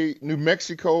State, New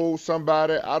Mexico,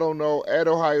 somebody, I don't know, at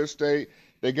Ohio State.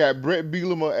 They got Brett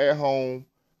Bielema at home.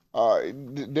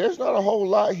 There's not a whole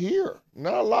lot here.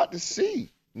 Not a lot to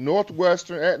see.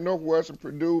 Northwestern, at Northwestern,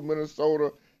 Purdue,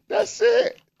 Minnesota. That's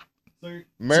it.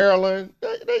 Maryland.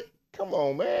 They come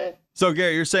on, man. So,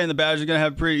 Gary, you're saying the Badgers are going to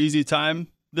have a pretty easy time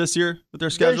this year with their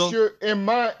schedule? They should, in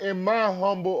my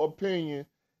humble opinion,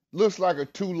 looks like a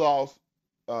 2-loss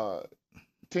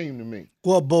team to me.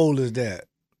 What bowl is that?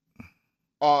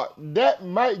 That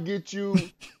might get you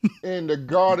in the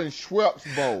Garden Schweppes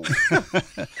Bowl.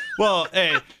 Well,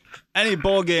 hey, any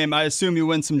bowl game, I assume you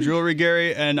win some jewelry,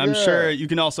 Gary, and I'm sure you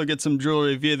can also get some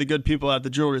jewelry via the good people at the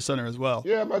Jewelry Center as well.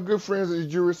 Yeah, my good friends at the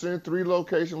Jewelry Center, 3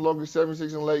 locations, local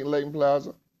 76 in Layton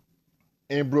Plaza,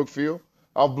 in Brookfield,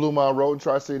 off Blue Mile Road,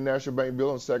 Tri-City National Bank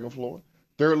Building on the 2nd floor.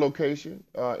 3rd location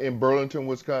in Burlington,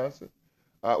 Wisconsin.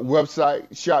 Website,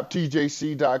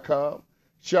 shoptjc.com.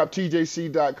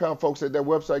 ShopTJC.com, folks, at that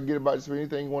website, get about just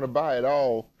anything you want to buy at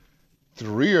all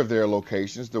 3 of their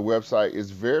locations. The website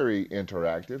is very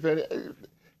interactive. And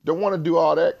don't want to do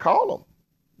all that, call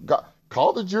them.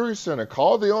 Call the Jewelry Center.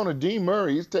 Call the owner, Dean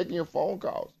Murray. He's taking your phone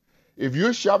calls. If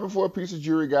you're shopping for a piece of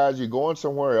jewelry, guys, you're going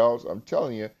somewhere else, I'm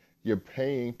telling you, you're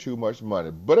paying too much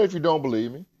money. But if you don't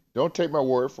believe me, don't take my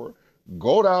word for it.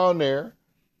 Go down there,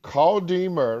 call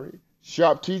Dean Murray,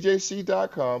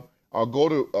 ShopTJC.com, or go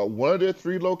to one of their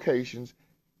 3 locations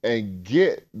and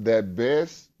get that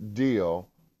best deal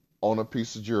on a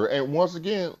piece of jewelry. And once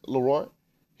again, Leroy,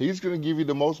 he's going to give you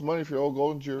the most money for your old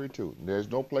golden jewelry, too. There's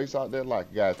no place out there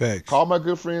like it. Guys, thanks. Call my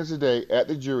good friends today at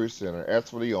the Jewelry Center. Ask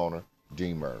for the owner,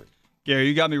 Dean Murray. Gary,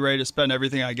 you got me ready to spend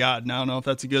everything I got. And I don't know if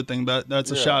that's a good thing, but that's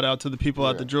a shout out to the people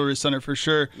at the Jewelry Center for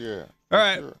sure. Yeah. All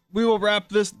right, we will wrap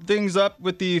things up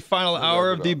with the final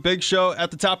hour of the Big Show. At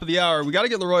the top of the hour, we got to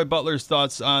get Leroy Butler's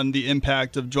thoughts on the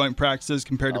impact of joint practices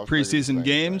compared to preseason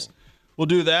games. We'll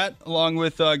do that along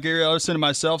with Gary Ellerson and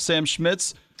myself, Sam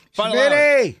Schmitz.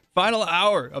 Final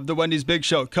hour of the Wendy's Big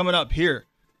Show coming up here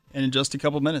in just a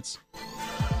couple minutes.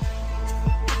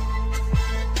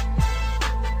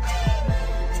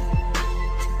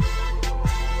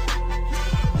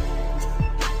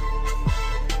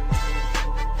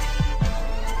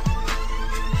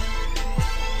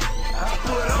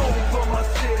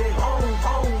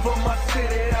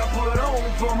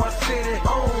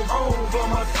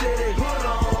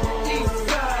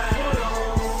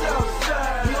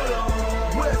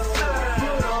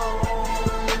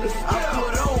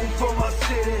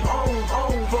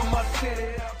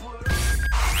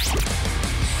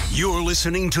 You're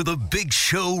listening to the Big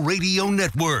Show Radio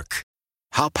Network.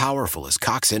 How powerful is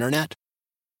Cox Internet?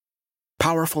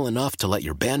 Powerful enough to let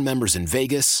your band members in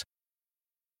Vegas,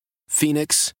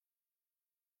 Phoenix,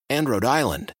 and Rhode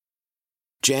Island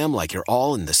jam like you're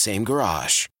all in the same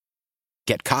garage.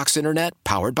 Get Cox Internet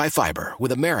powered by fiber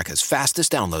with America's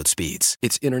fastest download speeds.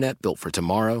 It's internet built for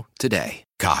tomorrow, today.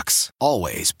 Cox,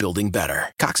 always building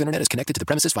better. Cox Internet is connected to the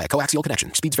premises via coaxial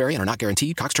connection. Speeds vary and are not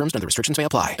guaranteed. Cox terms and other restrictions may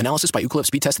apply. Analysis by Ookla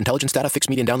Speed Test Intelligence Data. Fixed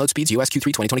median download speeds. US Q3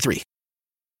 2023.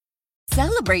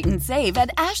 Celebrate and save at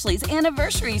Ashley's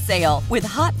Anniversary Sale. With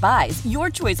Hot Buys, your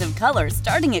choice of colors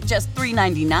starting at just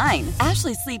 $3.99.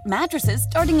 Ashley Sleep mattresses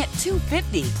starting at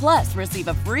 $2.50. Plus, receive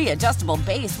a free adjustable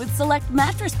base with select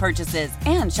mattress purchases.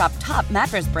 And shop top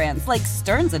mattress brands like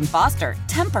Stearns & Foster,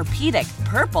 Tempur-Pedic,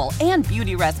 Purple, and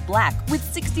Beautyrest Black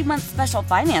with 60-month special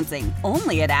financing.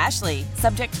 Only at Ashley.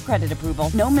 Subject to credit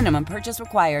approval. No minimum purchase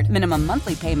required. Minimum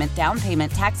monthly payment, down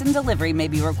payment, tax, and delivery may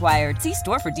be required. See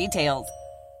store for details.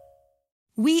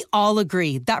 We all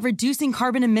agree that reducing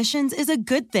carbon emissions is a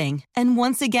good thing. And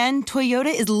once again, Toyota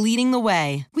is leading the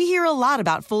way. We hear a lot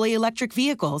about fully electric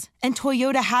vehicles, and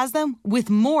Toyota has them with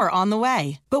more on the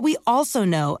way. But we also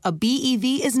know a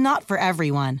BEV is not for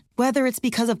everyone, whether it's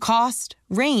because of cost,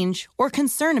 range, or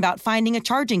concern about finding a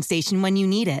charging station when you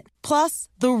need it. Plus,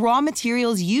 the raw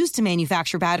materials used to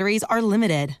manufacture batteries are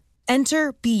limited.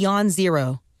 Enter Beyond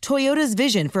Zero, Toyota's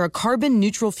vision for a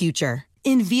carbon-neutral future.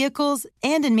 In vehicles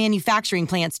and in manufacturing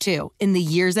plants, too, in the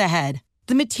years ahead.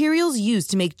 The materials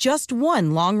used to make just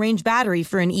one long-range battery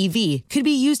for an EV could be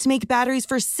used to make batteries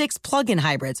for 6 plug-in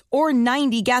hybrids or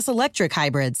 90 gas-electric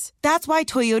hybrids. That's why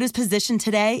Toyota's position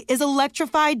today is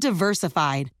electrified,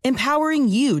 diversified, empowering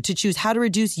you to choose how to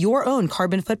reduce your own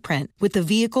carbon footprint with the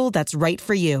vehicle that's right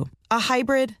for you. A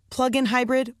hybrid, plug-in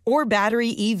hybrid, or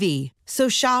battery EV. So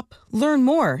shop, learn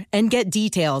more, and get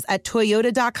details at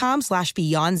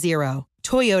toyota.com/beyondzero.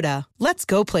 Toyota, let's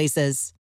go places.